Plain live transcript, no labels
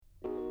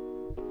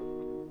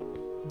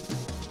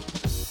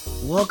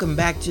Welcome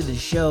back to the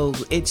show.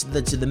 It's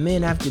the To the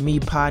Men After Me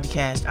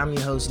podcast. I'm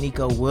your host,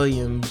 Neeko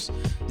Williams.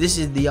 This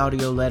is the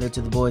audio letter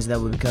to the boys that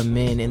will become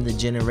men in the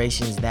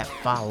generations that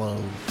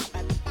follow.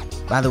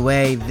 By the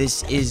way,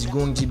 this is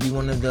going to be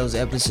one of those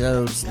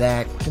episodes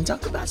that can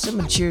talk about some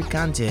mature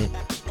content.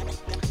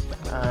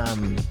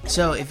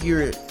 So if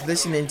you're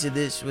listening to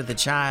this with a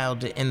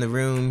child in the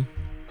room,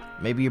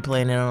 maybe you're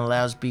playing it on a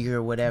loudspeaker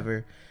or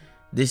whatever,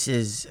 this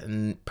is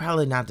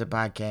probably not the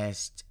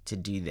podcast to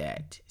do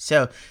that.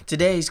 So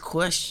today's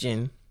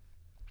question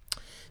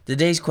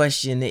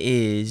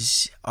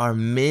is, are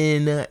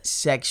men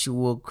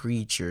sexual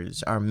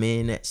creatures? Are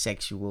men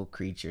sexual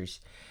creatures?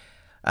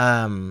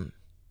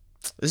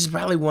 This is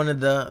probably one of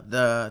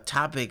the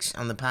topics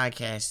on the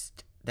podcast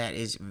that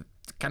is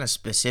kind of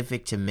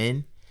specific to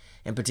men.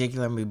 In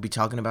particular, I'm going to be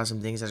talking about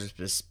some things that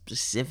are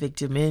specific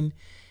to men.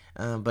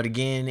 But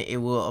again, it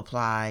will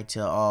apply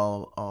to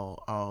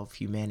all of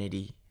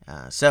humanity.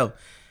 So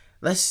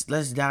let's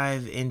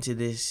dive into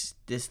this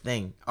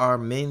thing. Are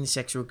men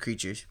sexual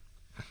creatures?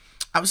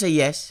 I would say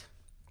yes.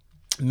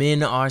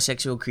 Men are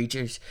sexual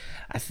creatures.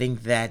 I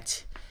think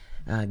that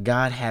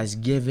God has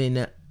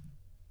given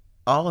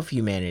all of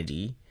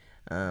humanity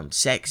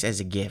sex as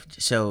a gift.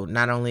 So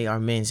not only are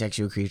men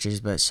sexual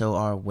creatures, but so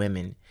are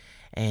women.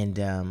 And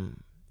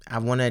I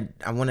want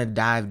to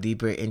dive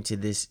deeper into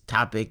this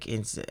topic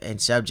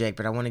and subject,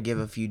 but I want to give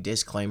a few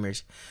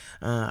disclaimers.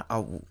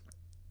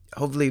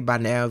 Hopefully by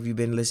now, if you've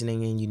been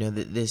listening and you know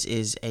that this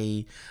is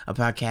a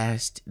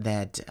podcast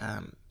that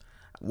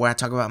where I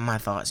talk about my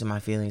thoughts and my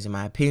feelings and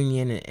my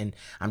opinion, and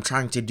I'm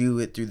trying to do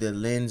it through the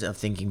lens of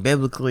thinking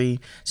biblically.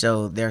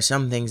 So there are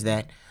some things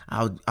that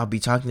I'll be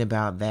talking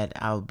about that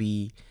I'll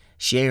be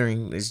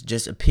sharing is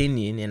just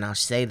opinion, and I'll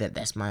say that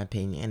that's my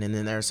opinion. And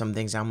then there are some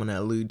things I'm going to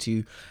allude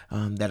to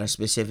that are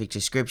specific to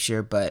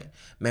scripture. But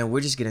man,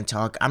 we're just going to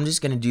talk. I'm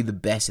just going to do the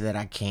best that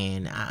I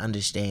can. I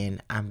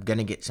understand I'm going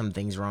to get some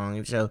things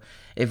wrong. So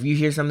if you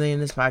hear something in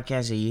this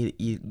podcast that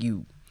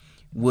you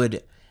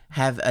would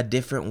have a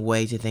different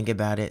way to think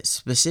about it,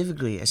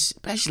 specifically,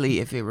 especially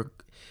if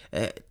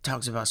it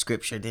talks about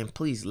scripture, then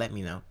please let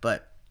me know.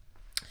 But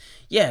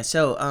yeah,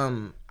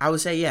 so I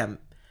would say, yeah,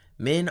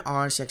 men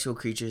are sexual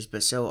creatures,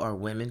 but so are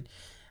women.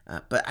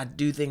 But I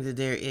do think that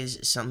there is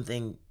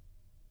something,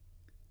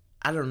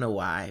 I don't know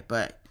why,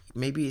 but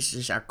maybe it's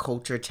just our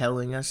culture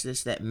telling us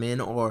this, that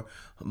men are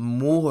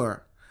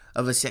more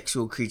of a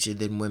sexual creature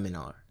than women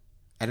are.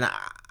 And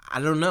I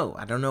don't know.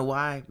 I don't know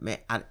why. Man,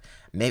 I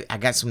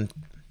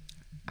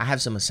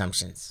have some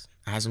assumptions.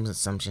 I have some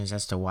assumptions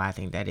as to why I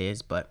think that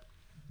is, but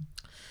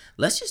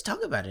let's just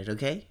talk about it,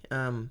 okay?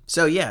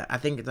 So yeah, I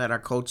think that our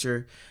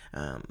culture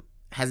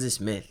has this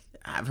myth.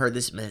 I've heard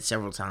this myth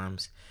several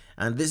times.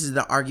 This is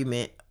the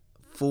argument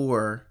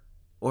for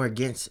or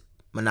against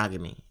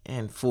monogamy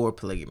and for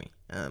polygamy.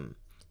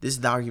 This is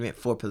the argument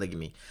for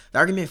polygamy. The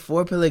argument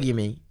for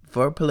polygamy,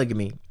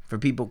 for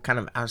people kind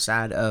of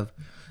outside of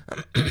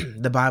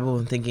the Bible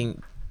and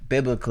thinking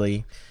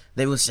biblically,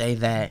 they will say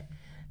that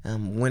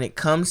when it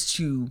comes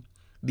to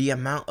the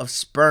amount of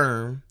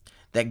sperm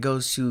that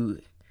goes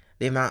to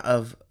the amount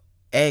of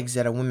eggs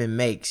that a woman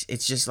makes,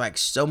 it's just like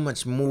so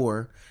much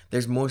more.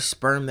 There's more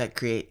sperm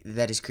that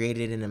is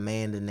created in a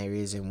man than there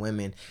is in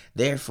women.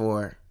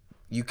 Therefore,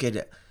 you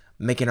could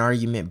make an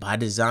argument by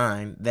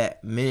design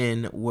that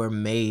men were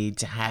made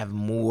to have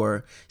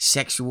more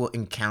sexual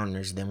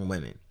encounters than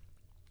women.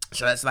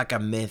 So that's like a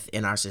myth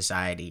in our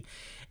society.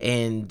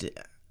 And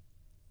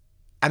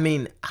I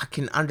mean, I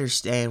can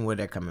understand where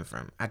they're coming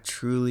from. I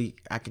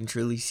can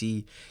truly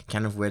see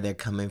kind of where they're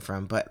coming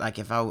from. But like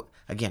I'm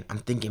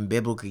thinking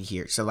biblically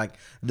here. So like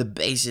the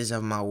basis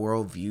of my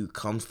worldview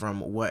comes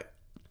from what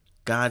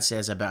God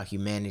says about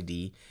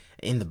humanity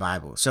in the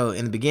Bible. So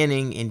in the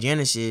beginning, in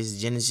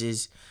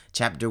Genesis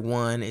chapter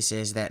 1, it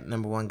says that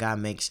number one, God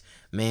makes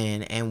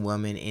man and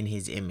woman in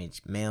his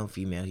image. Male and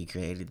female, he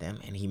created them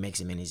and he makes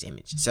them in his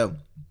image. So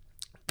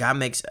God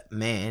makes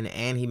man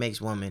and he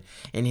makes woman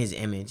in his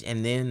image.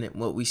 And then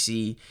what we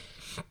see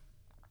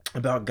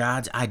about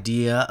God's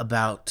idea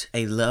about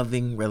a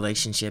loving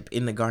relationship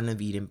in the Garden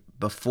of Eden,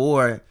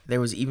 before there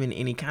was even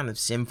any kind of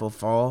sinful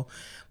fall,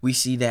 we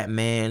see that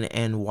man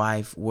and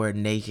wife were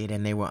naked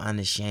and they were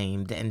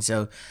unashamed. And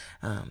so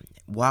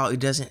while it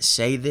doesn't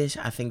say this,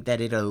 I think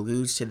that it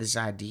alludes to this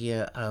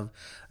idea of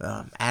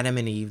Adam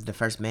and Eve, the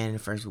first man and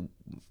the first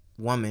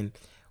woman,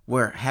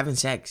 were having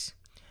sex.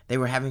 They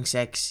were having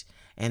sex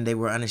and they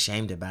were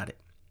unashamed about it.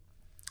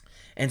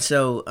 And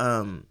so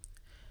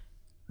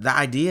the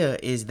idea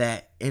is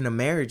that in a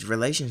marriage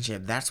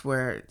relationship, that's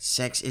where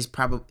sex is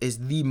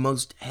the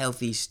most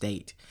healthy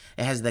state.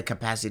 It has the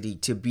capacity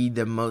to be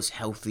the most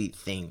healthy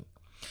thing.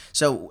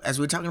 So as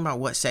we're talking about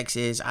what sex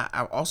is,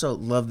 I also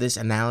love this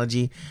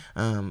analogy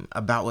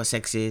about what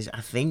sex is.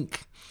 I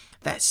think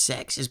that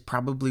sex is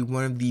probably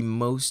one of the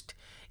most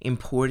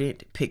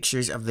important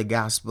pictures of the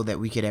gospel that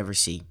we could ever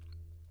see.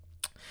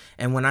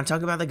 And when I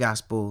talk about the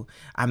gospel,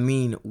 I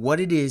mean what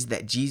it is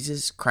that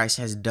Jesus Christ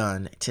has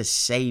done to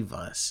save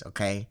us,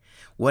 okay?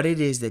 What it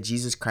is that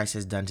Jesus Christ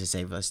has done to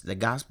save us. The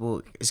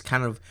gospel is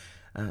kind of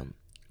um,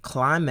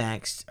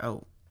 climaxed.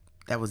 Oh,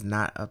 that was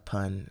not a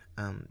pun.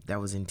 That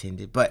was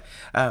intended. But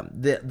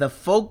the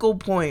focal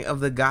point of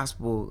the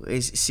gospel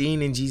is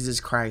seen in Jesus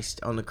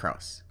Christ on the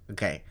cross.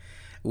 Okay,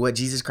 what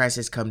Jesus Christ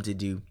has come to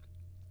do.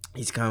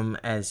 He's come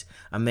as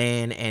a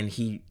man, and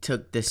he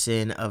took the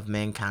sin of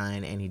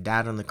mankind, and he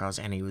died on the cross,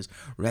 and he was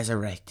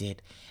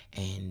resurrected,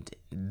 and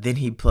then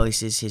he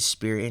places his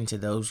spirit into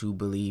those who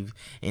believe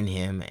in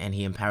him, and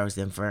he empowers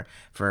them for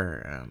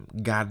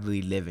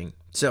godly living.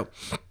 So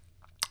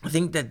I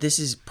think that this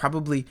is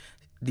probably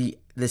the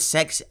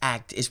sex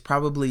act is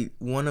probably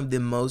one of the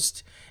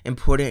most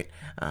important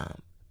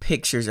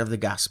pictures of the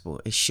gospel.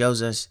 It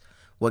shows us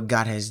what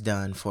God has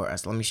done for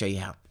us. Let me show you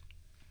how.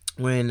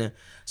 When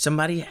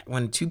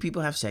two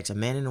people have sex, a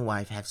man and a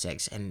wife have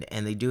sex, and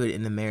they do it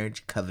in the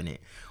marriage covenant,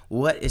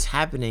 what is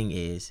happening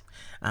is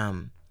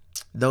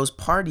those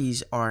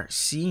parties are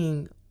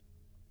seeing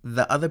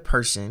the other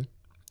person,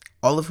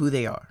 all of who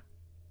they are.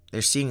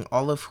 They're seeing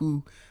all of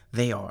who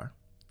they are,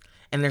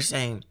 and they're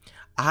saying,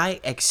 I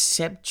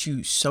accept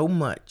you so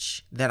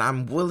much that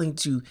I'm willing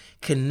to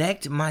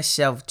connect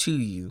myself to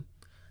you.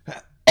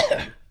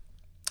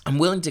 I'm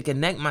willing to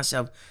connect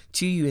myself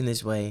to you in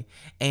this way.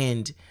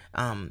 And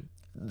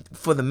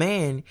for the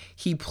man,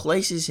 he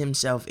places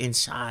himself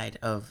inside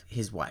of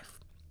his wife.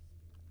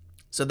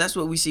 So that's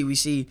what we see. We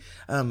see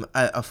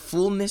a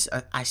fullness.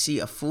 I see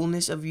a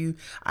fullness of you.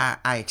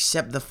 I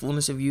accept the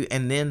fullness of you,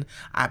 and then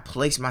I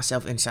place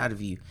myself inside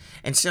of you.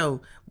 And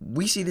so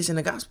we see this in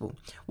the gospel.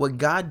 What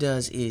God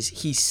does is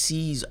he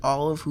sees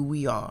all of who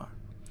we are,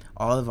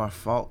 all of our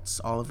faults,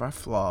 all of our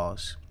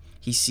flaws.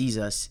 He sees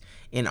us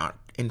in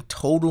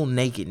total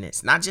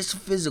nakedness, not just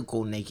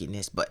physical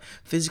nakedness, but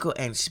physical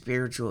and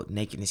spiritual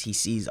nakedness. He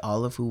sees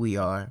all of who we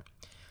are,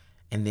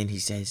 and then he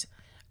says,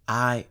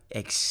 I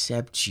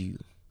accept you.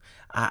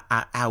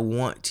 I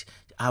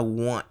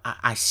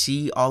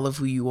see all of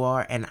who you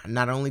are, and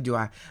not only do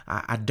I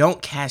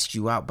don't cast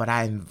you out, but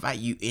I invite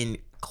you in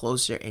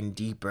closer and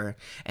deeper.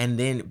 And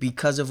then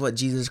because of what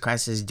Jesus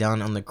Christ has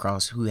done on the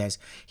cross,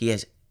 he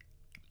has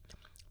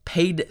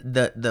paid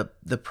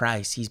the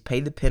price. He's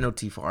paid the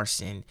penalty for our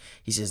sin.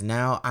 He says,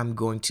 now I'm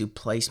going to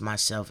place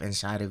myself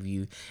inside of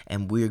you,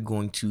 and we're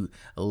going to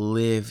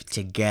live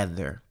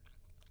together.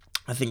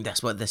 I think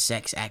that's what the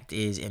sex act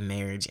is in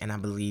marriage, and I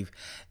believe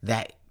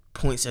that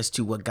points us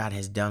to what God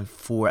has done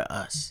for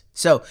us.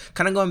 So,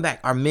 kind of going back,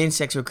 are men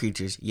sexual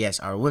creatures?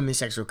 Yes. Are women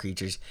sexual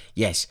creatures?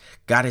 Yes.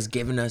 God has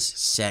given us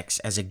sex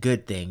as a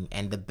good thing,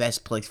 and the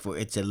best place for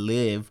it to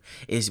live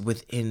is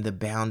within the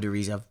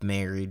boundaries of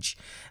marriage,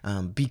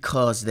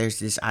 because there's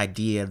this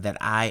idea that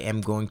I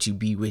am going to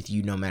be with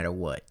you no matter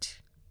what.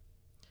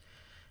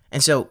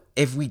 And so,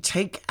 if we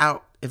take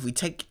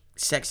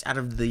sex out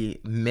of the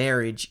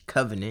marriage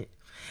covenant,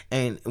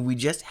 and we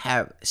just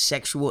have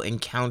sexual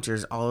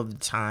encounters all of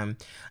the time,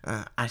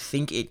 I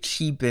think it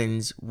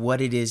cheapens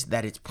what it is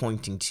that it's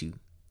pointing to.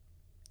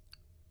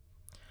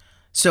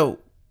 So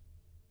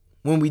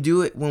when we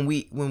do it, when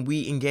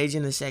we engage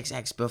in the sex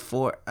acts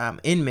before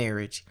in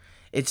marriage,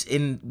 it's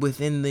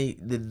within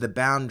the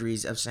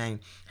boundaries of saying,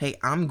 hey,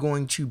 I'm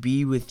going to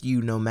be with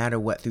you no matter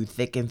what, through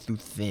thick and through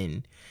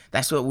thin.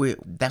 That's what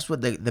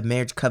the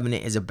marriage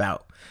covenant is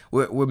about.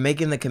 We're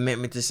making the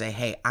commitment to say,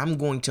 hey, I'm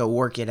going to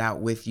work it out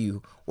with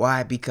you.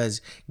 Why?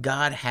 Because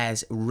God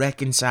has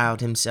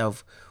reconciled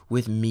himself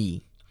with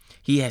me.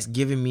 He has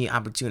given me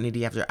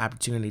opportunity after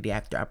opportunity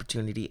after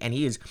opportunity, and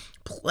he has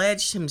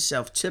pledged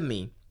himself to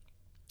me.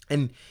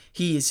 And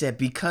he has said,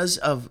 because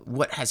of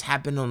what has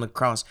happened on the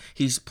cross,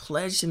 he's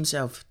pledged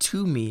himself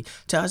to me,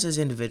 to us as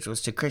individuals,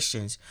 to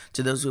Christians,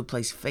 to those who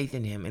place faith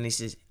in him. And he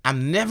says,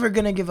 I'm never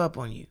going to give up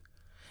on you.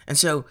 And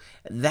so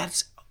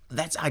that's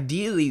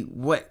ideally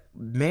what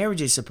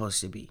marriage is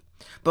supposed to be.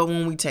 But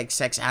when we take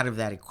sex out of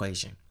that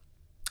equation,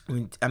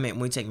 when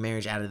we take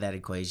marriage out of that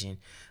equation,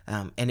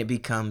 and it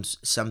becomes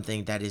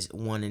something that is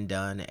one and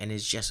done and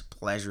is just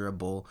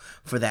pleasurable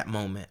for that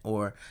moment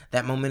or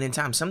that moment in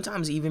time.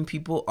 Sometimes even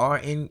people are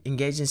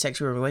engaged in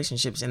sexual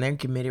relationships and they're in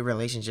committed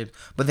relationships,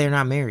 but they're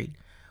not married.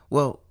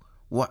 Well,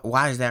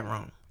 why is that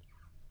wrong?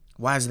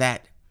 Why is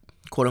that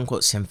quote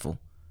unquote sinful?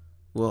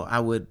 Well, I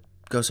would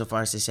go so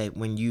far as to say,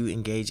 when you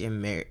engage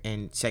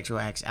in sexual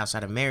acts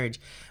outside of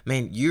marriage,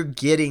 man, you're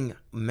getting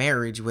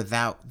marriage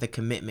without the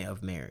commitment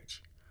of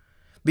marriage.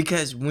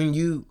 Because when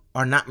you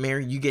are not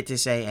married, you get to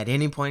say at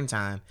any point in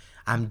time,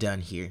 I'm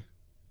done here.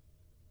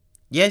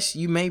 Yes,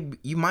 you might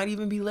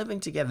even be living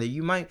together.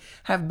 You might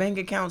have bank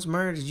accounts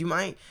merged. You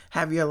might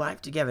have your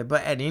life together.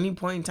 But at any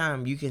point in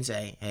time, you can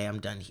say, hey, I'm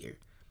done here.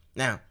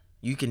 Now,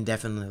 you can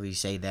definitely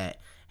say that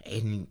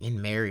in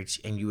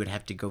marriage, and you would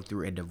have to go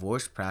through a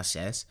divorce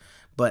process.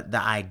 But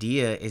the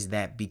idea is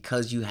that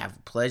because you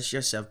have pledged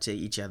yourself to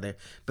each other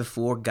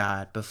before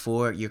God,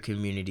 before your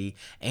community,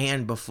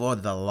 and before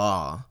the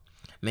law,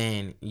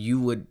 man, you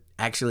would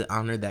actually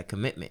honor that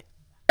commitment.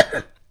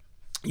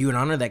 You would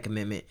honor that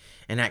commitment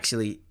and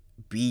actually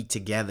be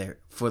together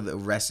for the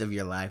rest of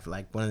your life.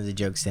 Like one of the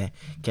jokes that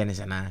Candace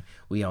and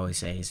we always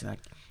say is like,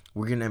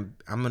 I'm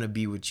gonna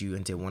be with you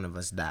until one of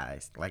us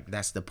dies. Like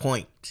that's the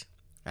point.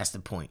 That's the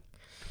point.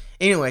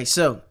 Anyway,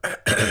 so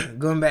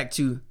going back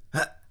to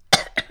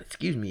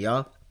excuse me,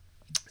 y'all.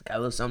 Got a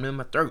little something in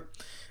my throat.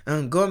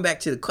 Going back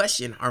to the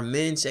question, are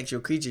men sexual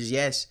creatures?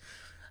 Yes.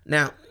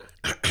 Now,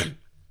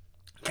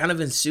 kind of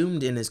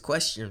assumed in this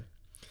question,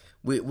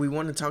 we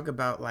want to talk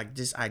about like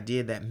this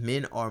idea that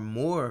men are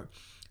more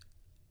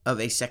of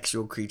a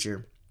sexual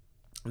creature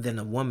than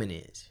a woman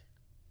is.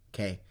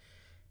 Okay.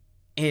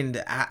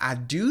 And I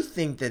do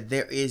think that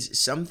there is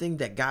something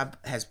that God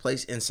has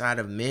placed inside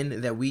of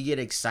men that we get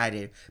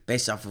excited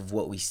based off of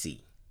what we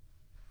see.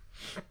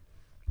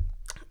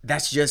 I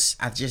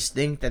just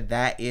think that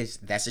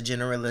that's a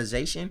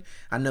generalization.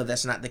 I know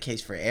that's not the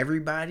case for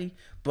everybody,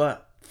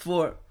 but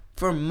for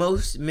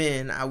most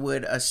men, I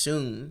would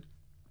assume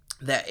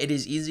that it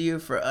is easier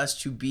for us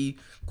to be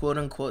quote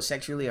unquote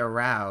sexually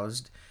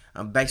aroused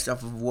based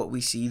off of what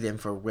we see than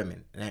for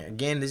women. Now,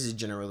 again, this is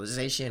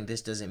generalization.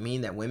 This doesn't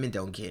mean that women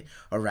don't get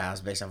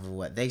aroused based off of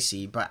what they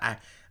see, but I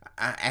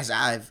as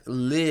I've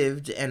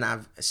lived and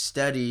I've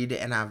studied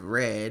and I've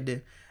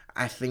read,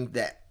 I think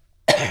that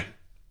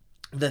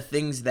the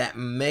things that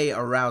may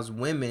arouse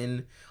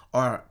women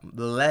are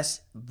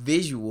less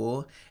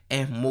visual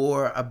and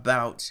more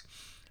about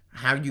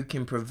how you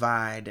can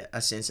provide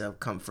a sense of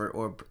comfort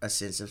or a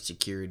sense of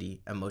security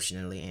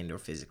emotionally and or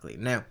physically.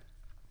 Now,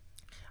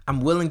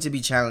 I'm willing to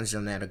be challenged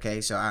on that, okay?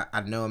 So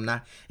I know I'm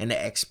not an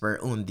expert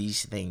on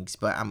these things,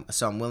 but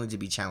I'm willing to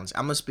be challenged.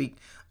 I'm gonna speak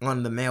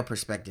on the male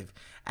perspective.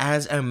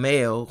 As a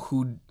male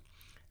who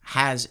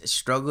has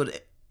struggled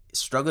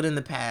in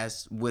the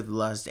past with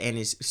lust and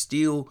is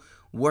still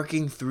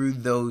working through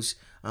those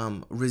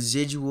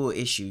residual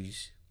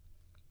issues,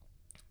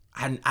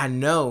 I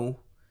know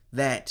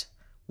that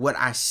what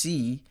I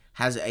see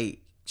has a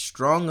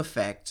strong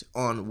effect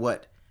on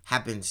what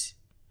happens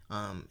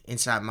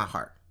inside my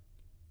heart.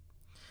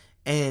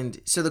 And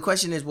so the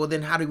question is, well,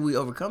 then how do we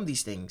overcome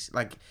these things?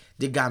 Like,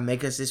 did God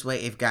make us this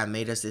way? If God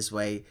made us this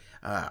way,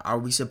 are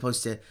we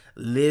supposed to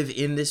live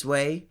in this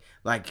way?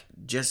 Like,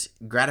 just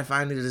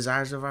gratifying the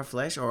desires of our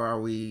flesh? Or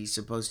are we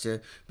supposed to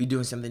be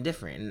doing something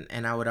different?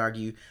 And I would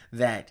argue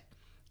that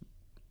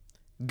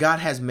God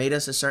has made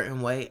us a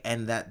certain way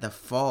and that the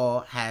fall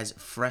has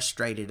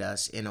frustrated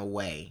us in a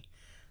way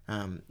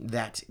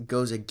that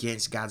goes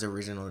against God's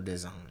original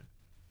design.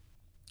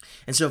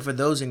 And so for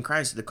those in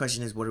Christ, the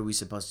question is, what are we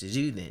supposed to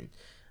do then?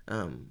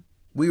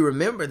 We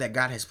remember that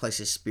God has placed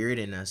His Spirit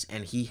in us,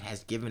 and He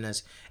has given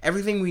us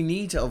everything we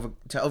need to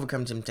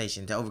overcome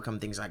temptation, to overcome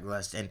things like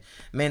lust. And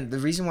man, the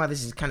reason why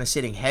this is kind of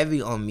sitting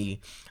heavy on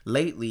me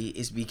lately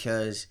is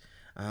because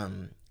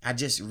I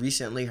just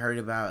recently heard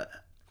about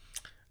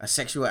a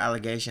sexual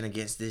allegation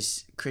against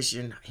this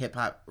Christian hip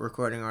hop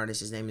recording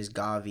artist. His name is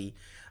Gavi.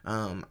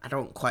 I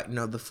don't quite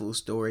know the full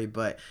story,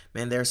 but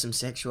man, there are some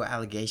sexual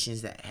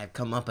allegations that have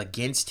come up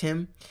against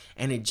him,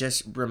 and it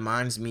just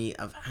reminds me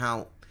of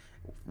how,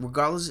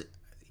 regardless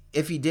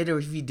if he did or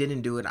if he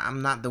didn't do it,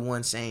 I'm not the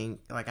one saying,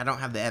 like, I don't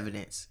have the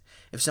evidence.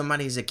 If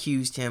somebody has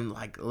accused him,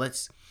 like,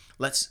 let's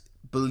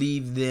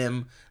believe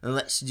them and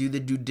let's do the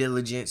due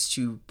diligence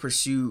to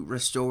pursue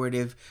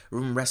restoration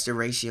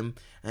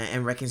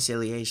and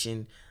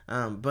reconciliation.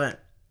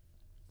 But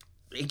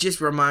it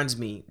just reminds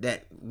me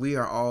that we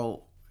are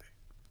all,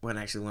 when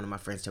actually one of my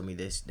friends told me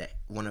this, that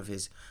one of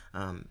his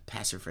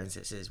pastor friends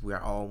that says we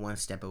are all one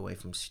step away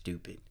from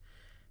stupid.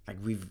 Like,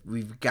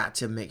 we've got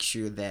to make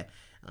sure that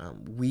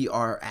we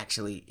are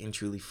actually and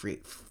truly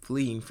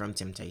fleeing from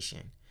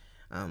temptation.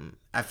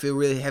 I feel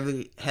really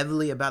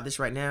heavily about this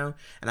right now,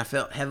 and I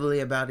felt heavily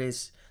about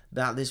this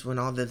when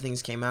all the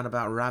things came out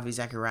about Ravi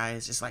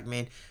Zacharias. It's like,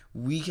 man,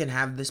 we can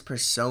have this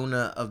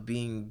persona of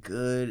being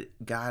good,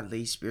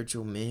 godly,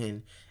 spiritual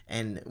men,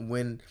 and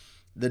when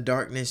the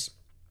darkness,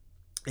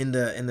 in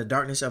the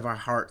darkness of our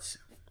hearts,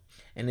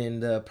 and in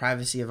the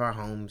privacy of our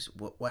homes,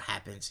 what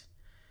happens?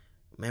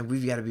 Man,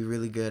 we've got to be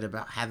really good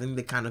about having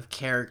the kind of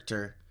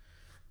character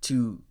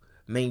to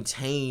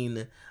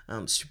maintain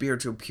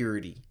spiritual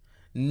purity,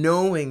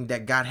 knowing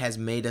that God has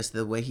made us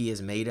the way He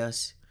has made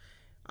us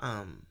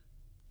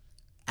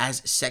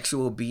as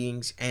sexual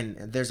beings, and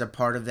there's a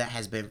part of that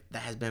has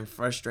been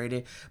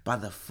frustrated by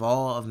the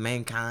fall of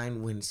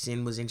mankind when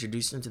sin was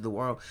introduced into the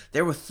world.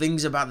 There were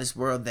things about this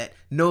world that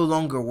no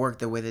longer work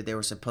the way that they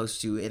were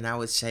supposed to, and I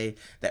would say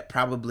that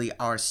probably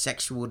our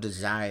sexual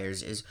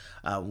desires is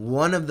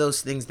one of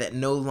those things that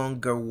no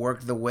longer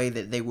work the way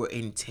that they were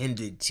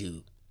intended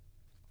to.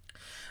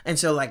 And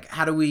so, like,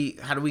 how do we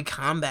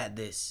combat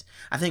this?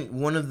 I think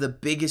one of the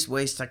biggest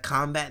ways to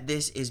combat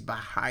this is by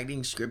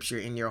hiding scripture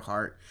in your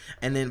heart,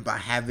 and then by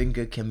having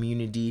a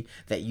community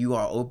that you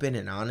are open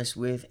and honest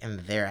with, and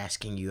they're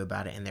asking you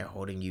about it and they're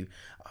holding you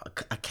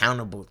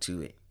accountable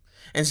to it.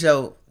 And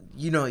so,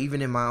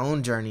 even in my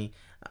own journey,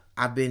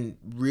 I've been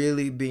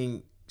really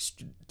being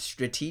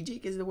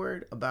strategic, is the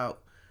word,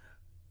 about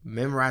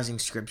memorizing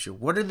scripture.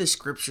 What are the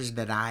scriptures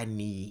that I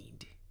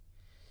need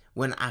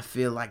when I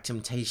feel like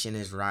temptation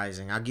is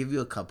rising? I'll give you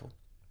a couple.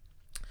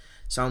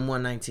 Psalm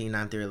 119,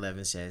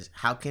 9-11 says,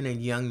 "How can a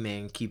young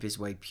man keep his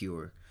way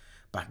pure?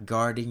 By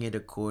guarding it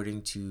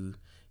according to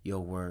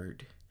your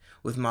word."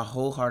 With my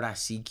whole heart I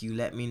seek you.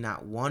 Let me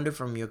not wander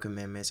from your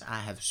commandments. I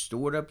have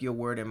stored up your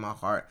word in my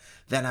heart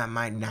that I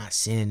might not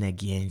sin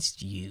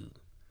against you.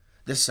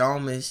 The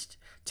psalmist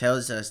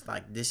tells us,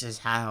 like, this is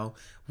how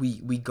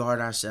we guard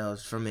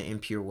ourselves from an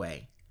impure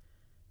way.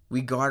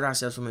 We guard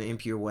ourselves from an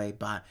impure way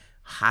by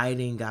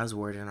hiding God's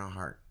word in our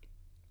heart.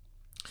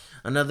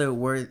 Another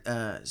word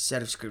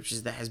set of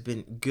scriptures that has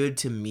been good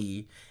to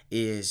me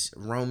is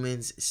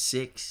Romans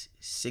 6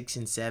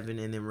 and 7,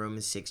 and then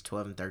Romans 6,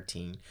 12 and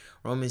 13.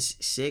 Romans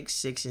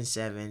 6 and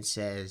 7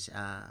 says,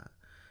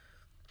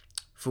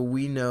 for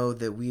we know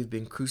that we have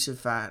been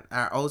crucified,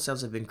 our old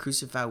selves have been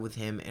crucified with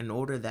him in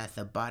order that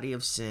the body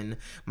of sin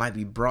might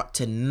be brought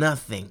to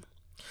nothing,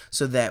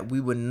 so that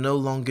we would no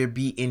longer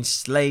be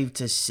enslaved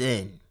to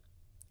sin.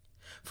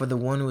 For the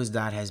one who has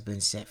died has been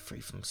set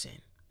free from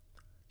sin.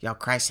 Y'all,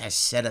 Christ has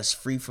set us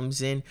free from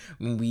sin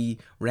when we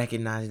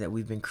recognize that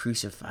we've been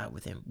crucified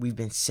with him. We've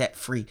been set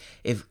free.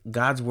 If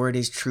God's word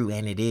is true,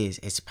 and it is,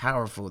 it's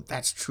powerful.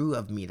 That's true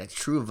of me. That's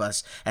true of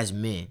us as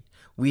men.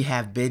 We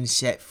have been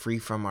set free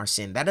from our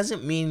sin. That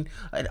doesn't mean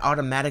it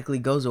automatically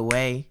goes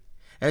away.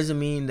 That doesn't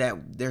mean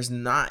that there's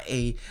not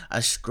a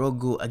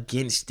struggle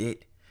against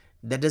it.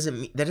 That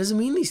doesn't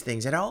mean these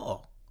things at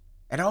all.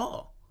 At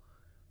all.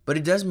 But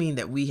it does mean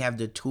that we have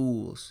the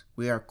tools.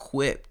 We are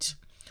equipped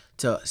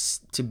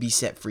to be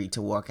set free,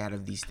 to walk out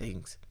of these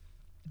things.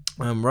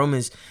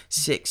 Romans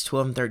 6,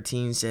 12 and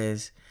 13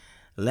 says,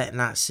 let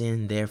not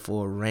sin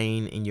therefore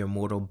reign in your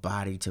mortal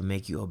body to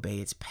make you obey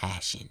its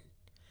passion.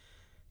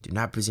 Do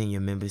not present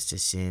your members to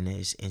sin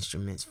as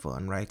instruments for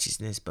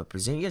unrighteousness, but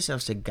present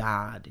yourselves to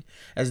God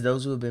as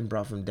those who have been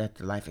brought from death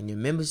to life, and your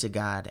members to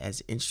God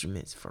as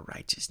instruments for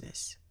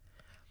righteousness.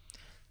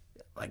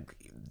 Like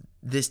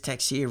this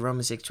text here,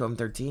 Romans 6, 12 and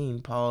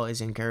 13, Paul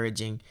is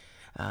encouraging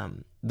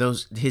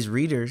his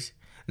readers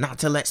not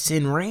to let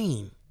sin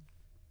reign.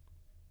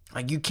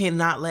 Like, you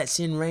cannot let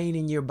sin reign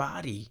in your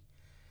body,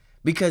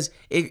 because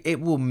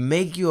it will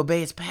make you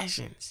obey its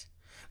passions.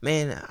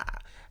 Man,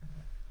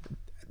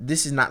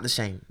 this is not the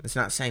same. It's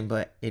not the same,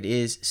 but it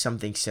is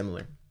something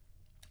similar.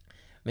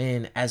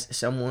 Man, as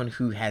someone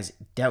who has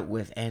dealt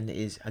with and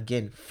is,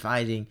 again,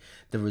 fighting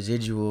the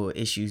residual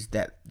issues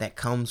that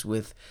comes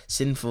with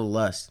sinful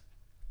lust,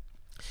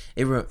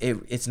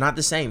 it's not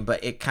the same,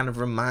 but it kind of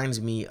reminds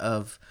me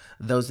of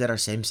those that are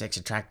same-sex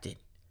attracted.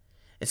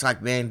 It's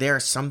like, man,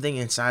 there's something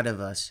inside of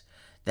us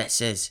that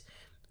says,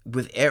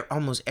 with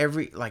almost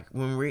every, like,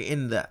 when we're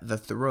in the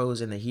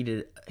throes and the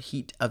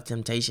heat of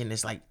temptation,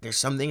 it's like there's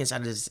something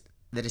inside of us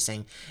that is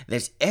saying,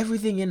 there's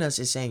everything in us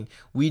is saying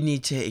we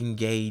need to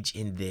engage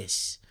in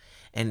this.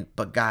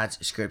 But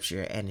God's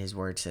scripture and his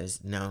word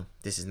says, no,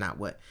 this is not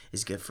what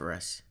is good for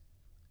us.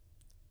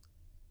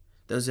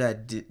 Those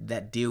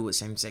that deal with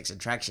same-sex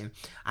attraction,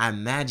 I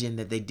imagine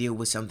that they deal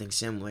with something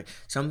similar.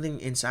 Something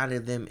inside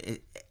of them,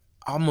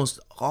 almost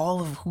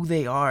all of who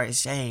they are is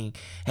saying,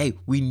 hey,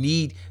 we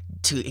need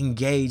to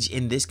engage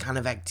in this kind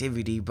of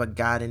activity, but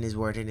God in his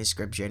word and his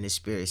scripture and his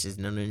spirit says,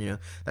 no,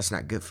 that's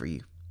not good for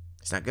you.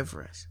 It's not good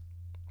for us.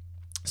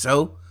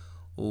 So,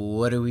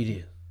 what do we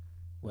do?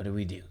 What do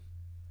we do?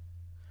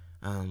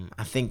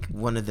 I think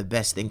one of the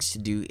best things to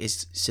do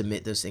is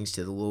submit those things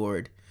to the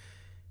Lord,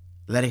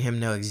 letting him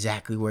know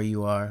exactly where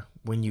you are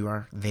when you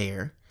are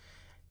there.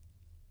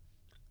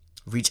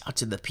 Reach out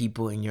to the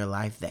people in your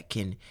life that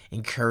can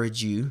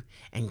encourage you,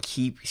 and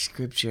keep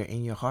scripture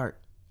in your heart.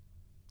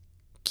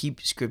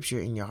 Keep scripture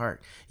in your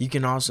heart. You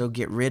can also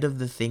get rid of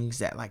the things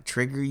that like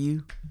trigger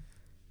you.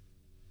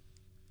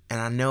 And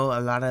I know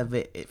a lot of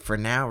it for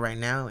now, right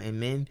now, and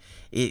men,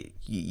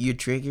 you're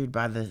triggered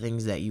by the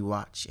things that you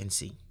watch and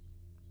see.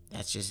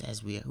 That's just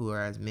as we who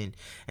are as men.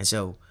 And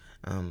so,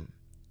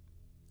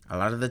 a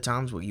lot of the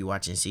times what you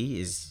watch and see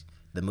is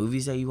the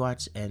movies that you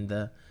watch and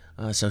the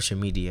social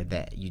media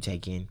that you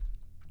take in.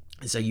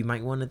 And so you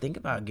might want to think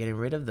about getting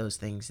rid of those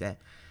things that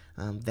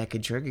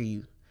could trigger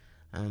you.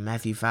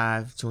 Matthew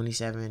 5,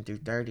 27 through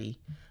 30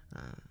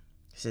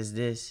 says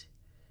this.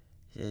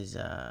 It says,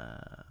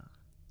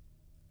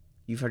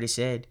 you've heard it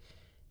said,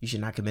 you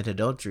should not commit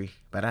adultery.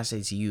 But I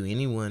say to you,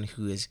 anyone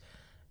who is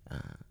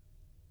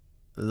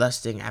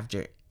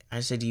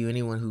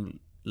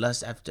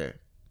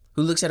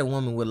who looks at a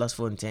woman with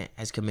lustful intent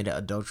has committed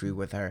adultery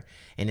with her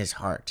in his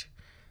heart.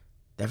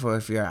 Therefore,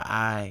 if your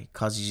eye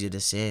causes you to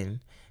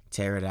sin,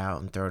 tear it out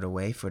and throw it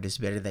away, for it is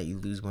better that you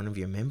lose one of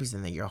your members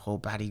than that your whole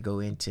body go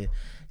into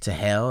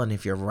hell. And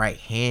if your right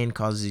hand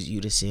causes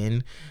you to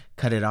sin,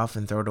 cut it off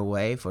and throw it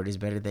away, for it is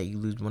better that you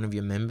lose one of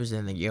your members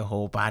than that your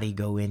whole body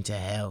go into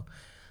hell.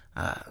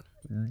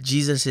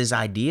 Jesus'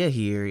 idea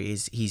here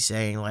is he's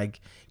saying,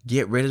 like,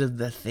 get rid of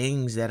the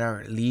things that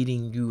are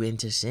leading you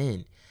into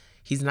sin.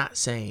 He's not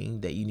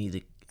saying that you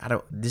need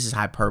to, this is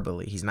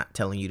hyperbole. He's not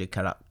telling you to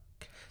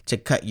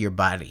cut your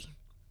body,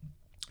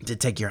 to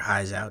take your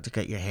eyes out, to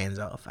cut your hands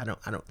off. I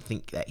don't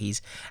think that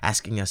he's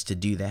asking us to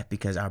do that,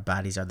 because our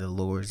bodies are the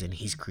Lord's and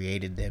he's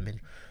created them and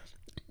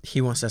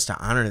he wants us to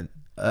honor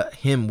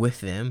him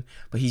with them.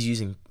 But he's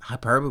using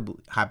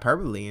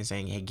hyperbole and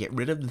saying, hey, get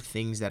rid of the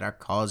things that are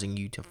causing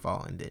you to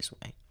fall in this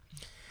way.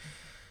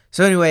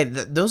 So anyway,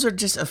 those are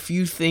just a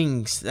few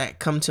things that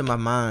come to my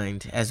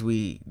mind as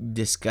we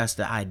discuss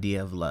the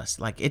idea of lust.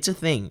 Like, it's a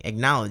thing.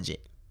 Acknowledge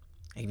it.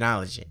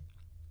 Acknowledge it.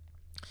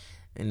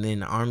 And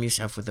then arm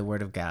yourself with the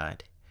word of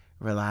God.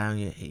 Rely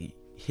on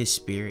his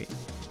spirit.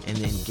 And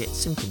then get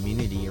some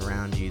community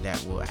around you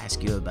that will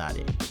ask you about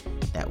it.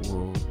 That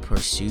will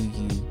pursue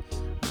you.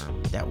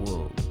 That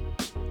will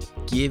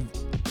give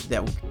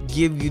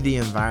you the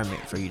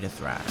environment for you to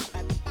thrive.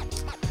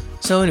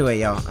 So anyway,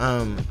 y'all,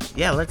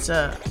 let's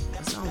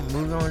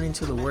move on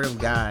into the Word of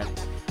God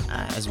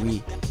as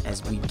we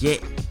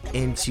get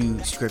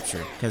into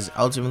Scripture, because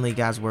ultimately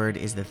God's Word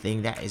is the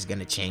thing that is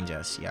gonna change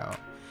us, y'all.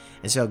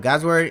 And so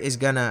God's Word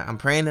is I'm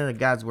praying that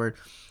God's Word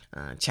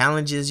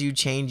challenges you,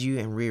 change you,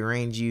 and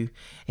rearrange you.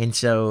 And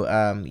so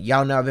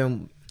y'all know I've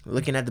been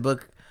looking at the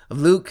book of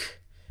Luke.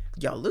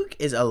 Y'all, Luke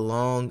is a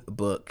long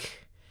book,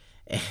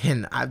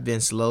 and I've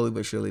been slowly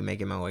but surely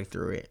making my way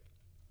through it.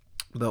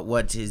 But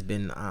what has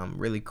been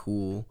really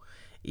cool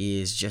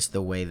is just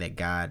the way that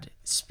God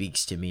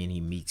speaks to me and he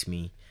meets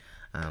me.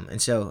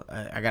 And so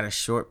I got a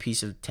short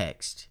piece of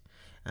text,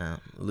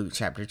 Luke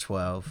chapter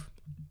 12.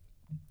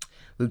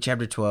 Luke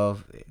chapter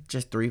 12,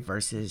 just 3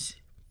 verses,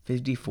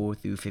 54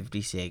 through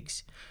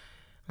 56.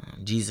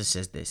 Jesus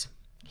says this.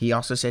 He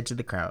also said to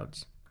the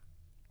crowds,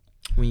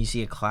 "When you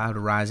see a cloud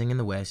rising in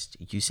the west,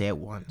 you say at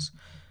once,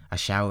 'A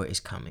shower is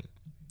coming.'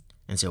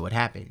 And so it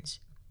happens.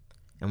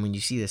 And when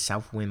you see the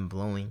south wind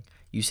blowing,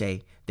 you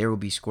say, 'There will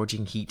be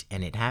scorching heat,'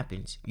 and it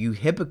happens. You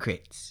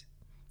hypocrites."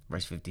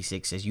 Verse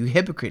 56 says, "You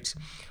hypocrites,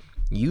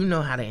 you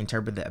know how to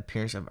interpret the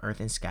appearance of earth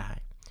and sky,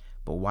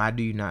 but why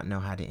do you not know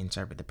how to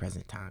interpret the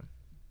present time?"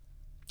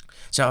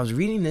 So I was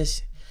reading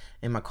this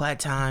in my quiet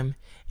time,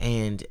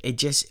 and it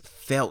just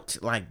felt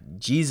like,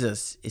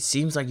 Jesus, it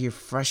seems like you're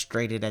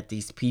frustrated at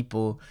these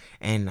people,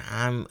 and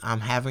I'm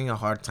having a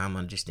hard time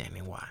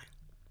understanding why.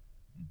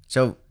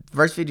 So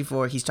verse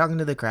 54, he's talking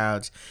to the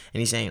crowds, and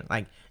he's saying,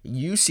 like,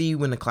 you see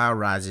when the cloud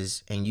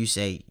rises, and you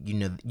say,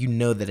 you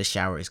know that a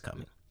shower is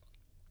coming.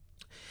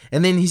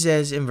 And then he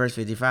says in verse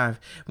 55,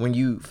 when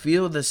you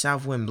feel the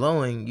south wind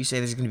blowing, you say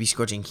there's going to be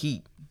scorching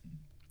heat.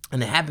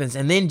 And it happens.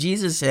 And then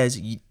Jesus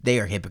says they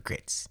are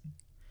hypocrites.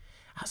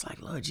 I was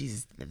like, Lord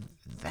Jesus,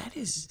 that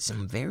is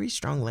some very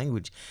strong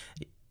language.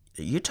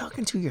 You're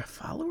talking to your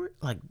follower,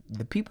 like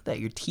the people that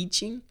you're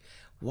teaching.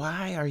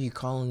 Why are you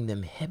calling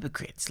them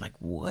hypocrites? Like,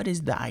 what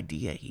is the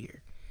idea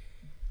here?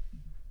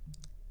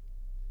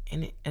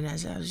 And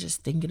as I was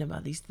just thinking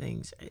about these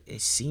things,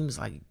 it seems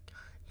like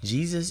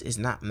Jesus is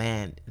not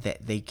mad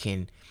that they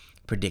can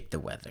predict the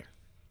weather.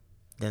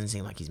 Doesn't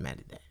seem like he's mad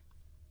at that.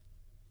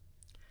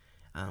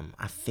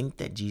 I think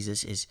that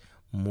Jesus is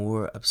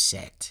more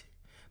upset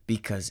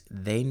because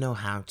they know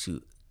how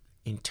to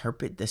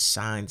interpret the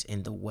signs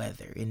in the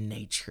weather, in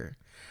nature,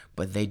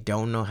 but they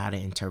don't know how to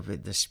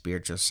interpret the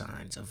spiritual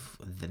signs of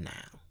the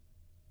now.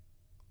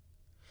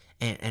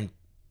 And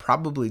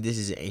probably this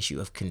is an issue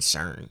of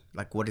concern.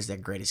 Like, what is their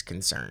greatest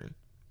concern?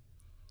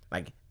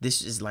 Like,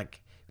 this is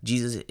like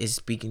Jesus is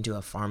speaking to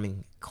a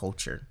farming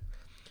culture.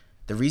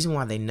 The reason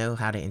why they know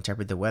how to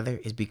interpret the weather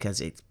is because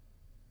it's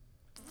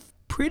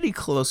pretty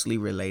closely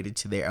related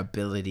to their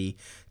ability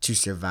to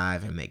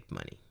survive and make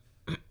money.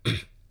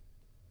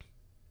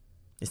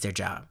 It's their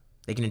job.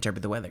 They can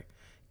interpret the weather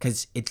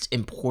because it's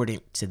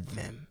important to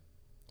them.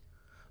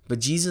 But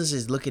Jesus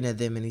is looking at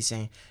them and he's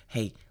saying,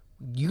 hey,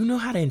 you know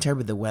how to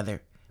interpret the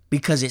weather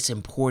because it's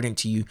important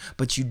to you,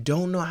 but you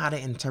don't know how to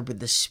interpret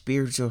the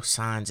spiritual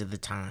signs of the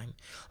time.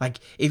 Like,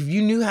 if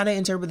you knew how to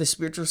interpret the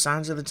spiritual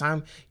signs of the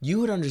time, you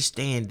would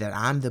understand that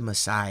I'm the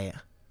Messiah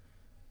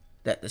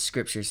that the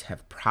scriptures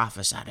have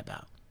prophesied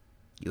about.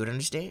 You would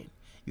understand.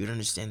 You would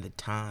understand the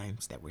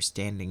times that we're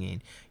standing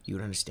in. You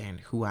would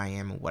understand who I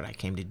am and what I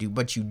came to do,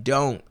 but you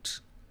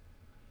don't,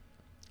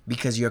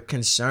 because your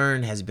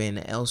concern has been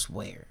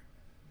elsewhere.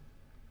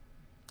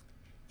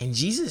 And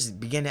Jesus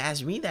began to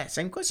ask me that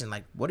same question,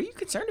 like, what are you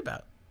concerned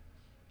about?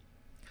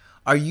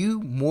 Are you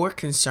more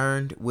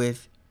concerned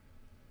with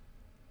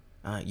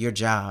your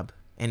job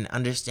and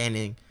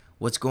understanding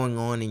what's going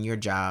on in your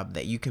job,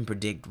 that you can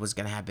predict what's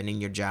going to happen in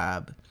your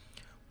job,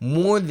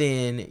 more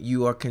than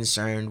you are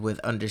concerned with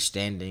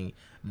understanding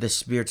the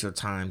spiritual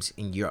times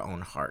in your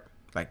own heart,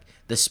 like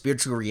the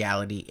spiritual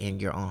reality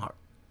in your own heart?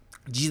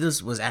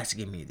 Jesus was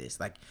asking me this,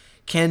 like,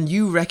 can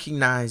you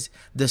recognize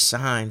the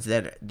signs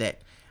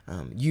that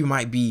you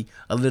might be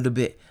a little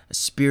bit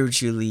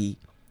spiritually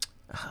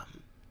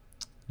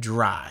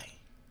dry?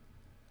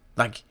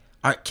 Like,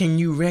 can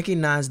you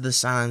recognize the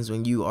signs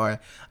when you are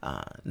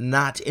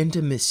not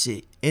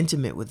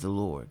intimate with the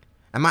Lord?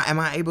 Am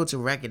I able to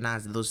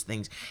recognize those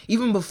things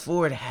even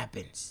before it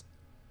happens?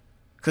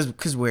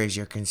 Because where is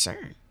your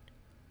concern?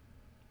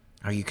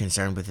 Are you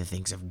concerned with the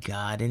things of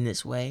God in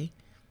this way?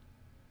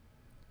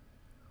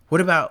 What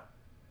about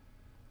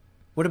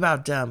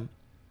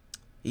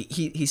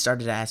he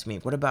started to ask me,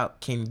 what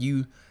about, can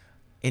you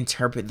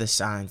interpret the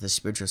signs, the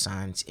spiritual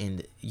signs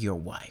in your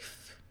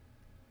wife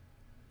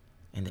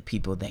and the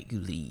people that you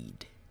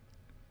lead?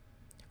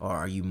 Or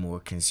are you more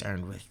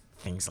concerned with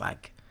things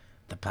like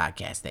the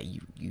podcast that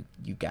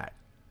you got?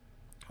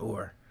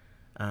 or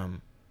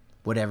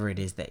whatever it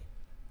is that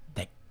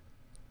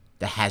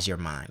has your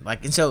mind.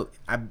 Like, and so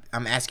I'm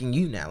asking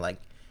you now, like,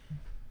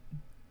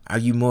 are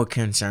you more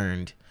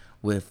concerned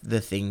with the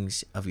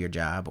things of your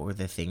job, or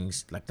the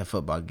things like the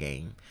football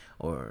game,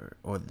 or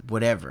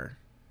whatever,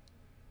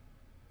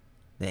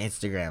 the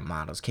Instagram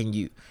models? Can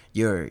you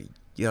your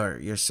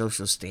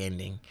social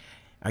standing,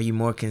 are you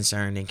more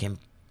concerned and can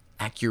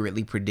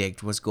accurately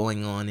predict what's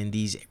going on in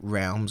these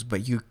realms,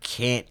 but you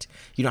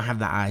don't have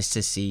the eyes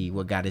to see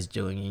what God is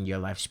doing in your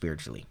life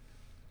spiritually?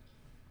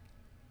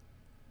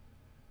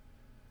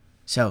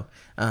 So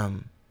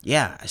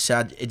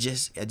it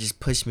just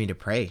pushed me to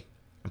pray.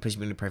 It pushed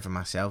me to pray for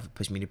myself. It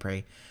pushed me to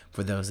pray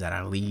for those that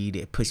I lead.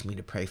 It pushed me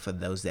to pray for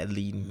those that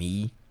lead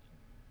me.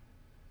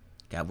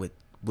 God,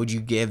 would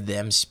you give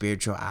them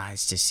spiritual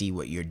eyes to see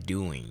what you're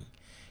doing?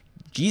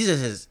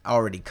 Jesus has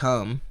already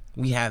come.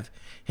 We have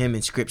him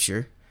in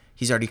scripture.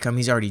 He's already come.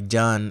 He's already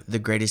done the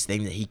greatest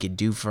thing that he could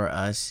do for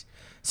us.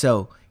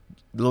 So,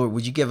 Lord,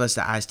 would you give us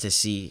the eyes to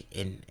see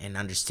and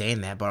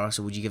understand that, but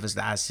also would you give us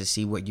the eyes to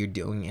see what you're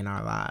doing in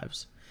our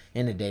lives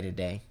in the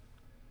day-to-day?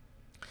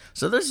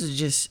 So this is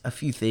just a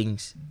few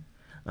things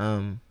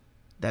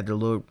that the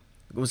Lord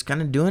was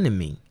kind of doing to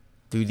me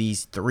through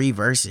these 3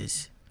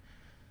 verses.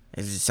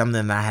 It's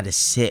something that I had to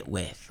sit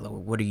with.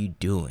 Lord, what are you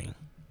doing?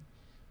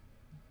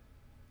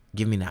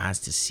 Give me the eyes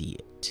to see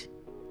it.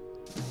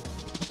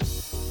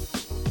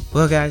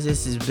 Well, guys,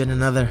 this has been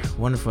another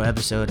wonderful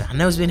episode. I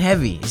know it's been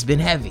heavy. It's been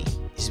heavy.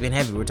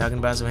 We're talking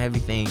about some heavy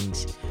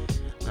things.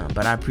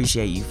 But I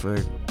appreciate you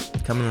for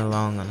coming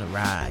along on the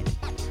ride.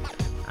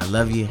 I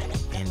love you,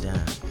 and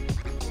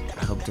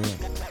I hope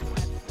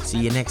to see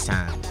you next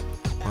time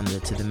on the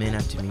To the Men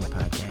After Me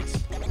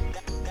podcast.